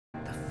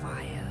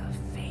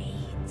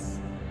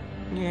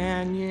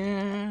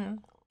Yeah.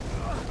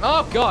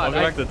 Oh god!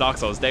 Welcome back to Dark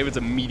Souls. David's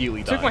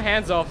immediately died. Took my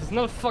hands off. There's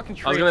another fucking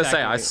tree. I was gonna say,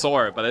 attacking I me.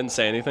 saw it, but I didn't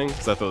say anything,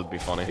 because I thought it'd be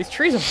funny. These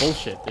trees are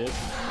bullshit, dude.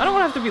 I don't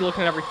want to have to be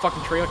looking at every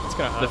fucking tree like it's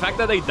gonna hurt. The fact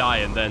that they die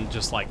and then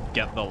just, like,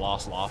 get the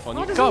last laugh on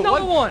you. There's God,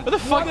 another one! Where the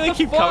fuck do they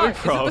keep coming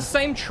from? Is it the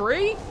same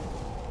tree?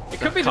 It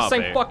could be the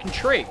same fucking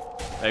tree.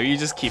 Maybe you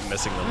just keep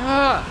missing them.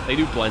 Ah. They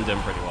do blend in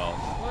pretty well.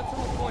 Well, that's the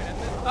whole point, isn't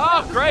it?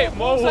 Oh, great!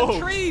 More wolves!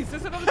 Trees!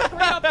 There's another tree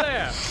up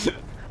there!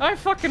 I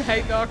fucking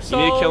hate Dark Souls. You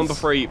need to kill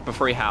him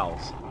before he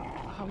howls.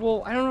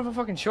 Well, I don't have a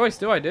fucking choice,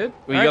 do I, dude?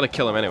 Well, you gotta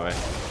kill him anyway.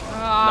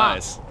 Ah.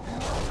 Nice.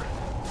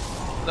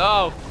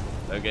 No!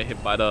 Don't get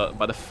hit by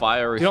the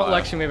fiery Do not fire.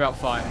 lecture me about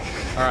fire.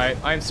 Alright,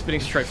 I am spitting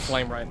straight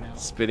flame right now.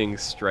 Spitting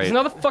straight. There's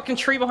another fucking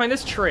tree behind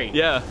this tree.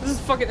 Yeah. This is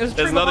fucking. There's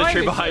another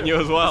tree behind you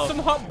as well. There's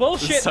some hot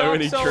bullshit. There's so Dark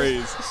many Souls.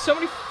 trees. There's so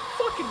many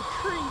fucking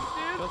trees,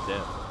 dude. God damn.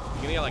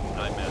 You're gonna get like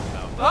nightmares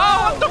now.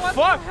 Oh, what the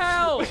fuck? The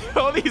hell?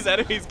 Where all these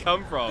enemies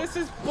come from? This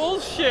is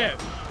bullshit.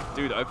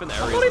 Dude, open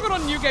areas. I'm not even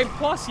on New Game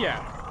Plus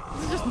yet.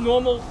 This is just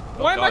normal.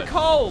 Why am I God.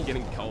 cold?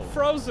 Getting cold.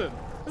 Frozen.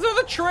 There's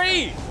another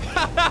tree.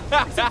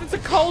 Except it's a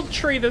cold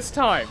tree this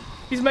time.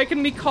 He's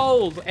making me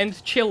cold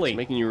and chilly. It's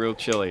making you real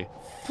chilly.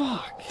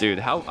 Fuck. Dude,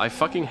 I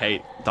fucking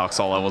hate Dark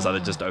Souls levels that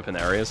are just open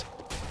areas.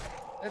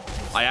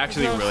 I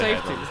actually There's no really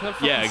safety. hate them. There's no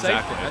fucking Yeah,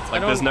 exactly. safety.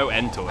 Like there's no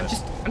end to it.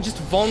 I'm just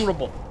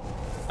vulnerable.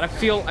 And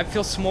I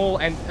feel small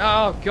and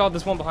oh god,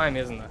 there's one behind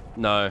me, isn't there?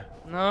 No.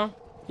 No?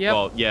 Yep.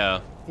 Well, yeah,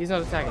 He's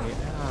not attacking me.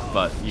 Oh,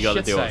 but you gotta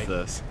shit's deal with sake.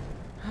 this.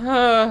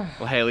 Well,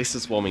 hey, at least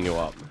it's warming you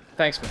up.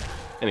 Thanks, man.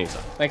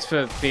 Anytime. Thanks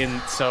for being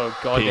so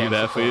goddamn Being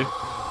there for you.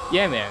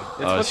 Yeah, man. It's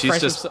what She's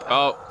friendships- just.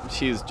 Oh,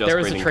 she's just. There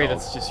is a breathing tree cold.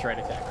 that's just straight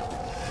attacking.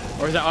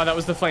 Or is that? Oh, that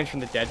was the flames from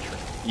the dead tree.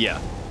 Yeah.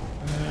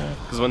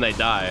 Because when they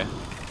die.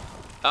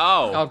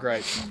 Oh. Oh,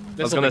 great.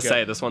 I was gonna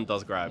say this one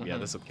does grab. Yeah,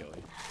 this will kill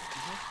you.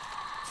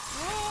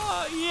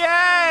 Oh,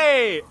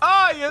 yay!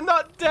 Oh, you're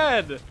not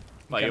dead.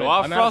 But you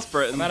are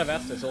frostbitten. I'm out of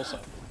Estus also.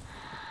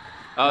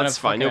 Oh, that's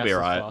fine. You'll be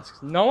alright.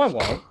 No, I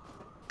won't.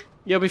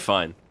 You'll be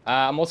fine.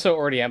 I'm also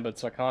already embered,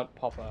 so I can't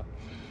pop up.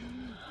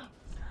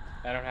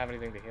 I don't have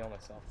anything to heal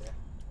myself yet.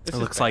 It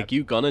looks like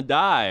you're gonna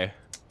die.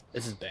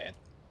 This is bad.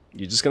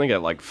 You're just gonna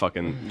get like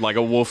fucking like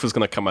a wolf is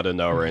gonna come out of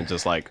nowhere and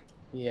just like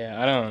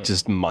Yeah, I don't.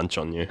 just munch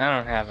on you. I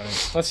don't have any.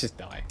 Let's just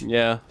die.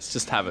 Yeah, let's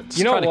just have it. Just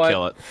You know try what? to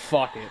kill it.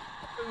 Fuck it.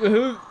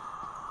 Who?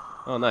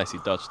 Oh, nice. He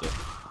dodged it.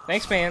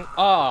 Thanks, man.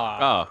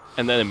 Ah. Oh,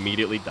 and then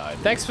immediately died.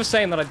 Thanks for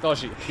saying that I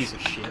dodged it, you piece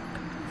of shit.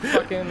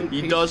 Fucking.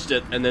 You dodged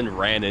it and then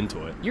ran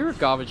into it. You're a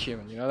garbage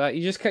human, you know that?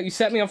 You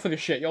set me up for this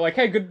shit. You're like,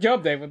 hey, good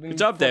job, David. Good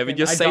job, David.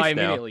 You're I safe die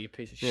now. immediately, you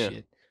piece of Yeah.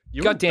 shit.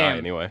 You God would die damn.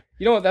 anyway.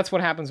 You know what? That's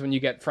what happens when you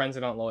get friends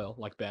that aren't loyal,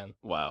 like Ben.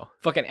 Wow.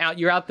 Fucking out.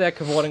 You're out there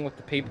cavorting with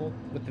the people,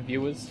 with the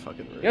viewers.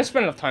 Fucking rude. You don't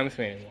spend enough time with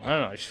me anymore. I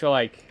don't know. I just feel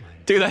like.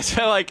 Dude, I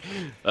feel like.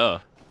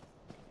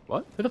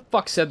 What? Who the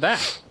fuck said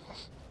that?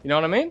 You know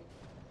what I mean?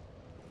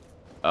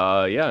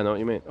 Yeah, I know what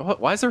you mean.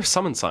 Why is there a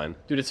summon sign?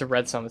 Dude, it's a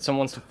red summon. Someone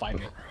wants to fight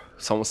me.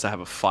 Someone wants to have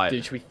a fight.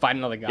 Dude, should we fight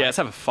another guy? Yeah, let's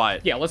have a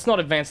fight. Yeah, let's not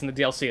advance in the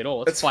DLC at all.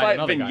 Let's Let's fight fight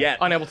another Vignette.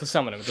 guy. Unable to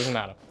summon him. It doesn't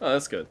matter. Oh,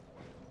 that's good.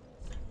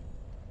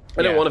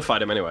 I didn't want to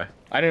fight him anyway.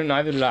 I didn't.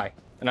 Neither did I.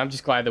 And I'm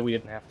just glad that we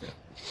didn't have to.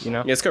 You know?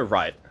 Yeah, let's go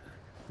right.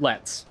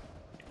 Let's.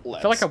 I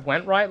feel like I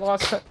went right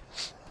last time.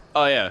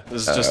 Oh yeah,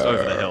 this is just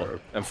over the hill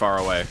and far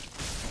away.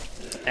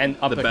 And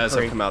up The a bears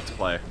creek. have come out to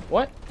play.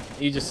 What?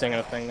 Are you just singing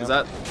a thing now? Is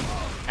that?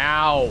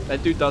 Ow.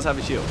 That dude does have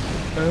a shield.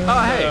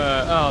 Oh hey.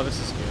 Oh, this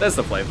is good. There's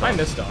the flame. I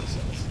miss Dark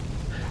Souls.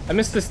 I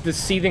miss this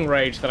seething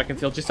rage that I can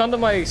feel just under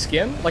my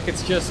skin. Like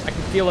it's just, I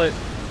can feel it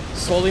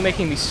slowly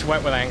making me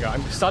sweat with anger.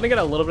 I'm starting to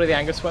get a little bit of the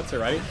anger sweats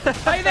already.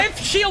 Hey, they have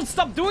shields!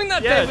 Stop doing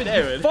that, Yeah, David!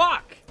 David. You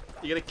fuck!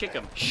 You gotta kick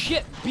him.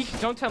 Shit!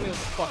 Don't tell me what the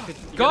fuck.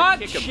 gotta God,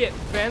 kick him. shit!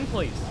 Ben,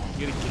 please.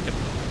 You gotta kick him.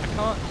 I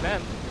can't.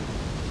 Ben.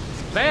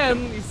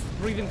 Ben, he's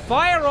breathing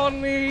fire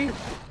on me.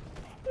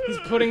 He's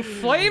putting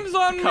flames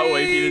on me. Can't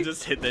wait for you to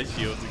just hit their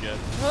shields again.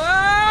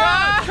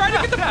 Ah! Trying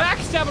to get the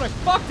backstab and I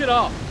fucked it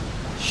up.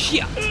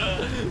 Shit!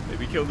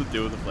 Maybe kill the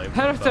dude with the flame.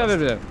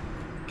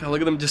 God,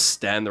 look at them just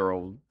stand there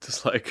all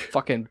just like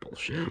Fucking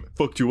bullshit.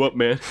 fucked you up,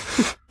 man.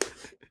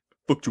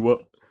 Fucked you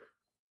up.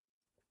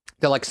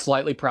 They're like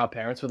slightly proud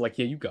parents with like,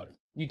 yeah, you got it.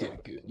 You did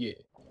it good, yeah.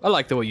 I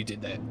like the way you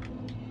did that.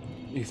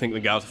 You think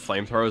the guy with the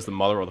flamethrower is the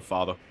mother or the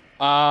father?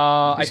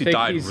 I He think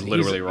died he's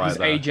literally right he's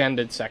there.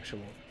 agendered sexual.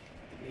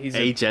 He's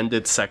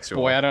Agended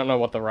sexual. boy, I don't know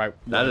what the right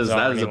that words is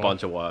are a anymore.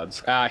 bunch of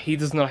words. He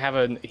does not have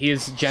a. He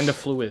is gender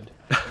fluid.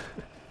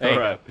 Hey,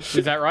 Alright.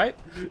 is that right?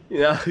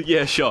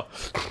 Yeah, sure.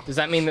 Does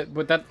that mean that?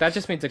 But that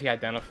just means that he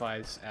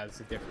identifies as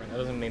different. That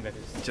doesn't mean that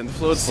his Gender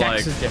fluid's sex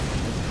like. is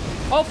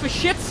different. Oh, for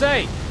shit's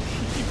sake!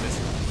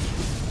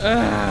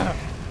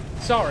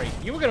 Sorry,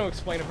 you were going to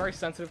explain a very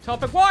sensitive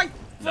topic. Why?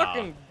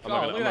 Fucking. I'm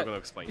God, not look at that. gonna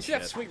explain You see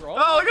shit. that sweet roll?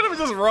 Oh, look at him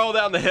just roll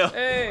down the hill.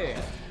 Hey.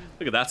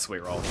 Look at that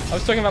sweet roll. I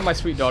was talking about my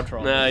sweet dodge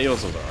roll. Nah,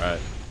 yours was alright.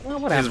 Well,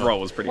 whatever. His roll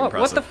was pretty What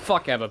impressive. the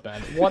fuck ever,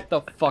 Ben? What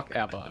the fuck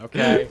ever,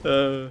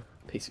 okay?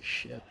 Piece of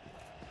shit.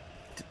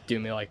 Do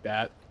me like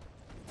that.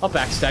 I'll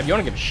backstab you. I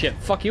don't give a shit.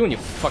 Fuck you and your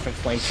fucking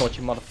flame torch,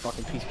 you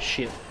motherfucking piece of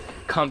shit.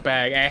 Cunt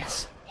bag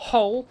ass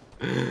hole.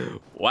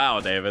 Wow,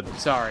 David.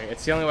 Sorry,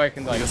 it's the only way I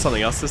can You like. got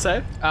something else to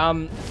say?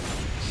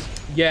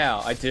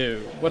 Yeah, I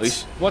do.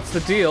 What's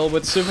the deal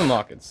with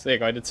supermarkets? There you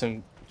go. I did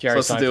some Jerry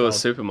What's Seinfeld. the deal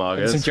with I did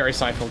supermarkets? some Jerry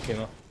Seinfeld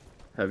humor.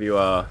 Have you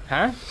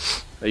Huh?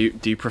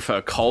 do you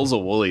prefer Coles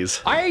or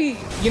Woolies? I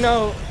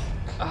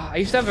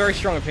used to have very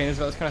strong opinions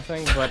about this kind of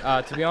thing,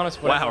 but to be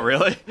honest, Wow,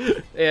 really?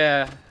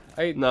 Yeah,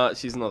 No,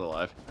 she's not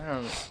alive. I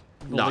don't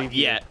Not believe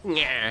you. yet.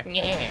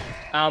 Yeah.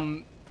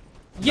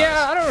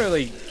 Yeah, I don't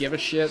really give a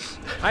shit.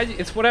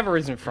 It's whatever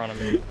is in front of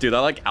me. Dude,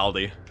 I like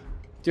Aldi.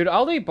 Dude,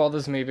 Aldi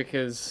bothers me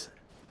because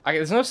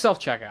there's no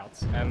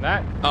self-checkouts, and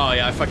that... Oh,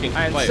 yeah, I fucking...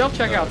 And wait,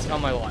 self-checkouts are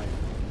my life.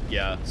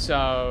 Yeah.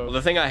 So... Well,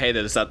 the thing I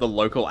hated is that the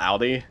local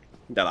Aldi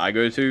that I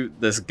go to,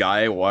 this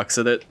guy works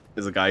at it,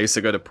 is a guy I used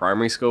to go to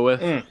primary school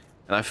with, and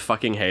I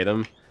fucking hate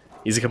him.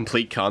 He's a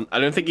complete cunt. I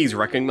don't think he's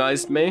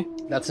recognized me.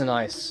 That's a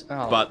nice...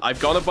 Oh. But I've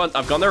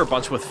gone there a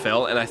bunch with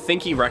Phil, and I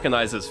think he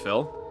recognizes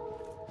Phil.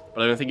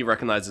 But I don't think he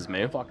recognizes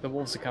me. Fuck, the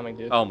wolves are coming,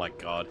 dude. Oh my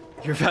god.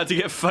 You're about to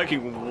get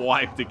fucking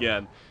wiped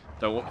again.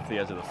 Don't walk off the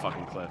edge of the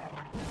fucking cliff.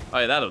 Oh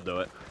yeah, that'll do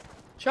it.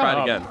 Shut Try up.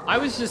 it again. I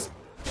was just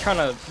trying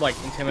to, like,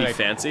 Be intimidate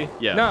them. fancy?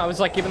 Yeah. No, I was,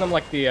 like, giving them,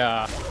 like, the,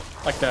 a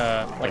good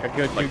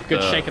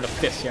the- shake of the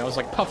fist, you know? I was,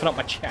 like, puffing up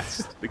my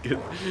chest. The good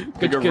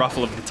good-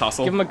 ruffle of the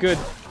tussle. Give them a good...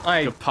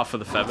 Good puff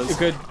of the feathers. A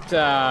good,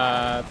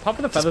 puff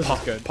of the feathers is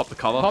good. Pop the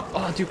collar.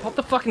 Oh, dude, pop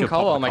the fucking Good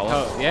collar pop on the my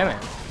collar. coat. Yeah,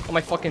 man. On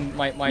my fucking,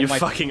 my Your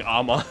fucking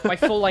armor. my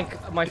full length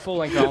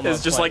armor.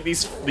 It's just like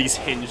these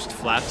hinged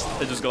flaps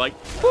that just go like...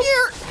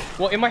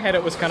 Well, in my head,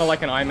 it was kind of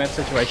like an Iron Man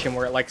situation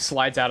where it, like,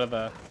 slides out of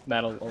the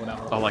metal or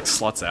whatever. Oh, like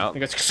slots out. It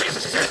goes,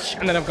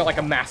 and then I've got, like,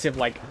 a massive,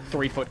 like,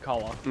 3-foot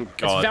collar. God.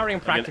 It's very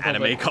Like impractical. an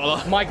anime but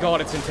collar. My god,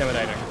 it's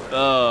intimidating.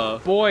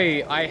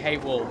 Boy, I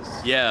hate wolves.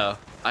 Yeah.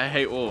 I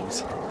hate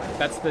wolves.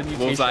 That's the new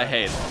Wolves t-shirt. I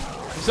hate.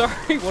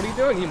 Sorry, what are you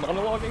doing? Are you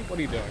monologuing? What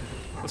are you doing?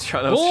 Let's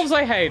try that. Wolves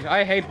I hate.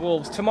 I hate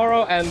wolves.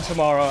 Tomorrow and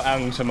tomorrow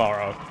and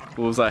tomorrow.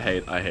 Wolves I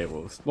hate. I hate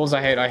wolves. Wolves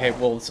I hate. I hate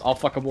wolves. I'll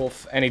fuck a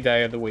wolf any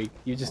day of the week.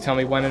 You just tell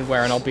me when and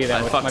where and I'll be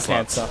there with fuck my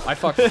pants sluts. up. I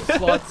fuck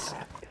sluts.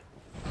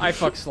 I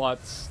fuck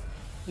sluts.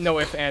 No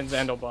ifs, ands,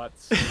 and or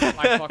buts.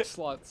 I fuck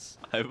sluts.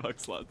 I fuck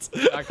sluts.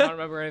 I can't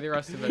remember any of the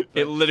rest of it.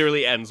 It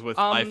literally ends with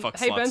I fuck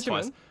hey, sluts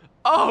Benjamin. twice.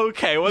 Oh,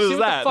 okay. What See is what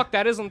that? the fuck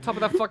that is on top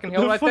of that fucking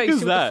hill The right fuck there? You is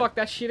see what that? the fuck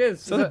that shit is?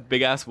 Is that a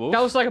big ass wolf?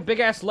 That was like a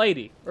big ass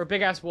lady or a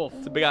big ass wolf.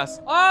 It's a big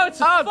ass. Oh,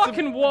 it's a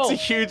fucking wolf. It's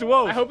a huge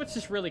wolf. I hope it's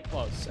just really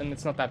close and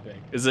it's not that big.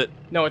 Is it?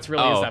 No, it's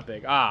really Oh. is that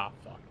big. Ah,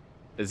 fuck.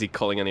 Is he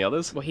calling any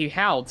others? Well, he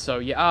howled, so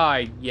yeah.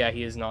 Yeah,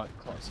 he is not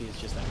close. He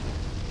is just that big.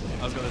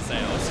 I was gonna say.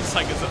 I was just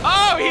like,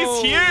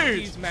 oh, he's huge.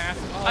 He's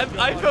massive. Oh, I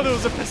God. thought it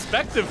was a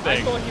perspective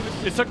thing. I thought he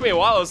was. It took me a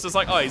while. I was just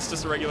like, oh, he's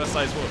just a regular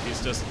sized wolf.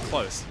 He's just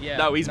close. Yeah.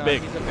 No, he's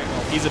big. He's a big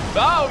wolf. He's a.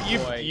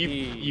 Oh, Boy,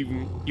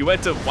 you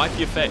went to wipe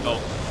your face.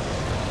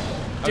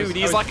 Oh, dude,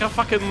 he's like a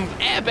fucking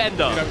airbender.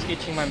 Dude, I was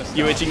itching my mustache.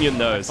 You're itching your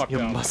nose. fucked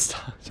Your up.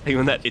 mustache.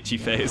 Even that itchy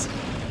face.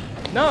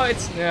 No,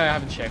 it's. No, I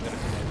haven't shaved it.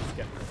 It's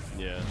good.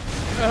 Yeah.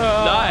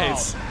 Oh,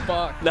 Nice.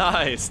 Fuck.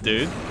 Nice,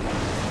 dude.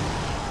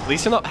 At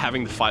least you're not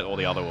having to fight all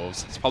the other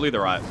wolves. It's probably the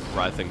right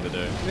thing to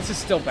do. This is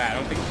still bad. I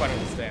don't think you quite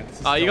understand. This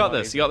is Oh, you still got not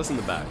this. easy. You got this in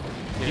the back.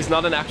 He's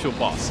not an actual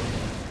boss.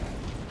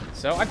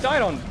 So I've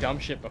died on dumb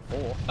shit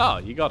before. Oh,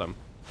 you got him.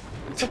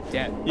 He's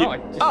dead. You- Oh, I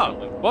just oh,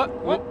 killed him.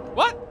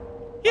 what?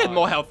 He had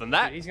more health than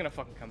that. Dude, he's gonna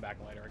fucking come back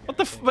later again. What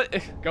the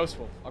f? Ghost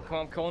wolf.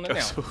 I'm calling it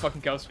Ghost now. wolf.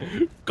 Fucking ghost wolf.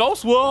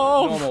 Ghost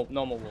wolf.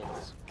 Normal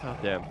wolves. God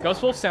damn.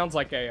 Ghost wolf sounds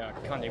like a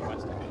Kanye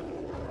West.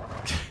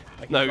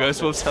 Like No,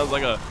 Ghost wolf sounds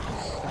like a.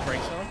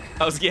 Drake song.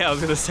 I was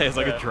gonna say it's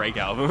like Yeah. a Drake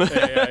album.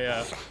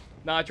 Yeah.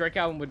 Nah, Drake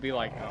album would be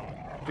like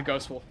the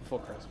Ghost Wolf Before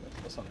Christmas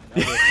or something. That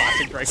would be a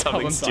classic Drake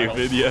Something album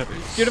stupid, title. yeah.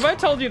 Dude, if I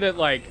told you that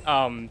like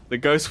The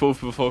Ghost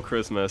Wolf Before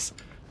Christmas.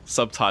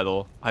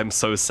 Subtitle: I'm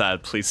so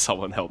sad. Please,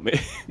 someone help me.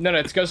 no,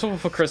 it's Ghost Wolf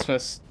Before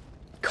Christmas,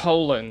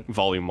 colon,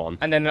 Volume 1.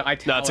 and then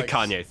italics. No, it's a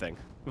Kanye thing.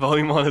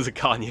 Volume 1 is a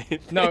Kanye thing.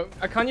 No,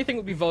 a Kanye thing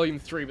would be volume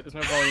 3, but there's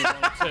no volume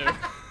 1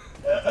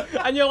 or 2.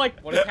 And you're like,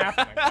 what is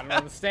happening? I don't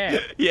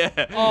understand. Yeah.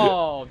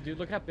 Oh, dude,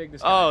 look how big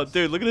this guy Oh, is.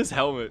 dude, look at his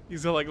helmet.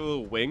 He's got like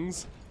little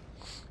wings.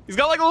 He's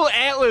got like little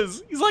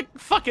antlers. He's like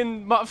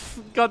fucking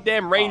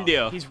goddamn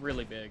reindeer. He's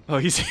really big. Oh,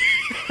 he's.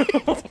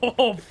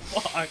 Oh,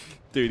 fuck.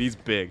 Dude, he's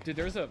big. Dude,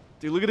 there's a...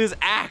 Dude, look at his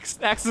axe.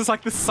 The axe is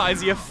like the size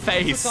of your It's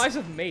face. the size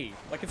of me.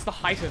 Like, it's the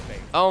height of me.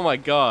 Oh my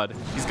god.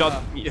 He's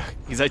got.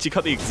 He's actually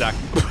got the exact.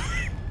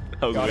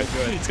 That was Got weird. it,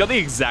 good. He's got the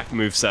exact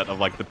moveset of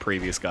like the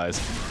previous guys.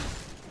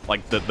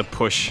 Like the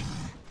push.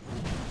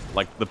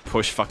 Like the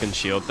push fucking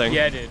shield thing.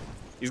 Yeah, dude.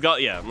 He's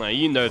got. Yeah, no,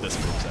 you know this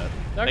moveset.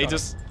 I They got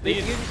just. it. They,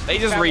 You they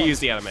just found reuse one.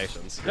 the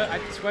animations. I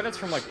swear that's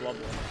from, like,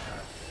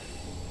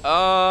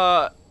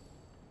 Bloodborne.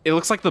 It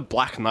looks like the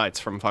Black Knights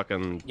from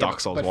fucking Yeah, Dark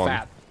Souls but 1.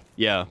 fat.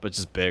 Yeah, but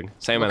just big.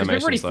 Same Because we've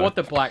already animations though. fought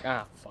the black...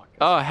 Ah, fuck.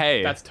 Oh,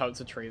 hey. That's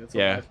totes a tree. That's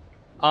Yeah.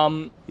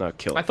 alive. No,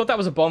 kill I it. thought that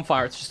was a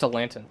bonfire. It's just a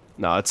lantern.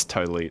 No, it's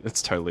totally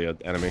an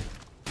enemy.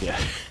 Yeah.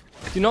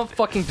 Do not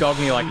fucking dog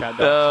me like that,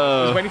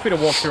 though. I was waiting for you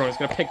to walk through and it's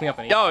gonna pick me up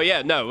and eat. Oh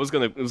yeah, no, it was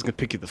gonna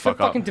pick you the Don't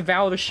fuck up. fucking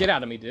devour the shit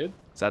out of me, dude.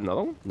 Is that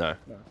another one? No.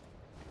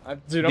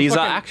 Dude, I'm These are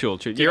fucking, actual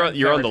trees. dude,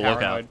 You're I'm on the very lookout.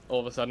 paranoid all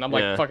of a sudden. I'm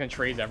like Yeah. fucking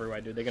trees everywhere,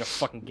 dude. They're gonna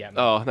fucking get me.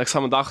 Oh, next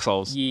time in Dark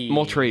Souls. Yeah.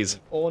 More trees.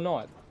 Or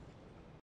not.